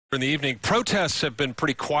In the evening, protests have been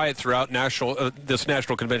pretty quiet throughout this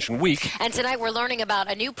National Convention week. And tonight we're learning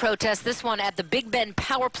about a new protest, this one at the Big Bend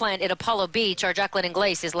Power Plant in Apollo Beach. Our Jacqueline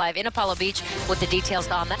Inglese is live in Apollo Beach with the details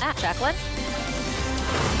on that. Jacqueline?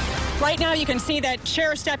 Right now you can see that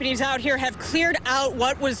sheriff's deputies out here have cleared out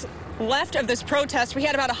what was left of this protest. We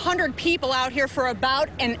had about 100 people out here for about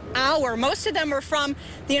an hour. Most of them were from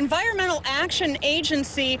the Environmental Action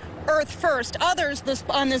Agency, Earth First. Others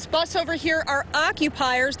on this bus over here are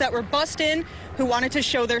occupiers that were bussed in who wanted to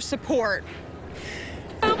show their support.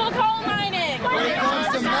 Removal coal mining! When it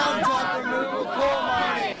comes to mountaintop removal coal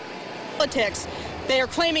mining! Politics. They are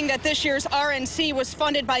claiming that this year's RNC was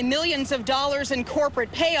funded by millions of dollars in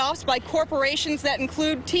corporate payoffs by corporations that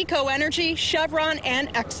include TECO Energy, Chevron, and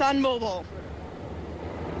ExxonMobil.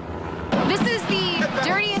 This is the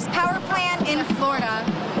dirtiest power plant in Florida.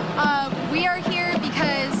 We are here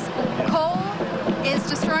because coal is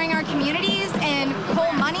destroying our communities and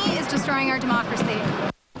coal money is destroying our democracy.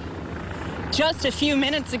 Just a few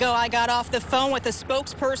minutes ago, I got off the phone with a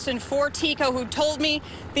spokesperson for TECO who told me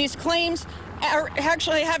these claims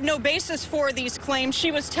actually have no basis for these claims.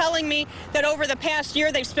 She was telling me that over the past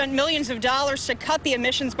year they've spent millions of dollars to cut the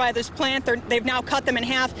emissions by this plant. They've now cut them in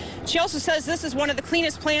half. She also says this is one of the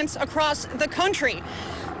cleanest plants across the country.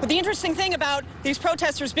 But the interesting thing about these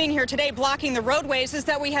protesters being here today blocking the roadways is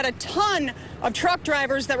that we had a ton of truck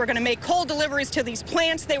drivers that were going to make coal deliveries to these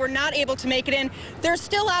plants. They were not able to make it in. They're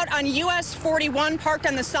still out on US 41, parked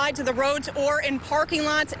on the sides of the roads or in parking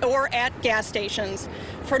lots or at gas stations.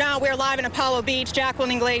 For now, we're live in Apollo Beach. Jacqueline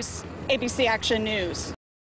Inglese, ABC Action News.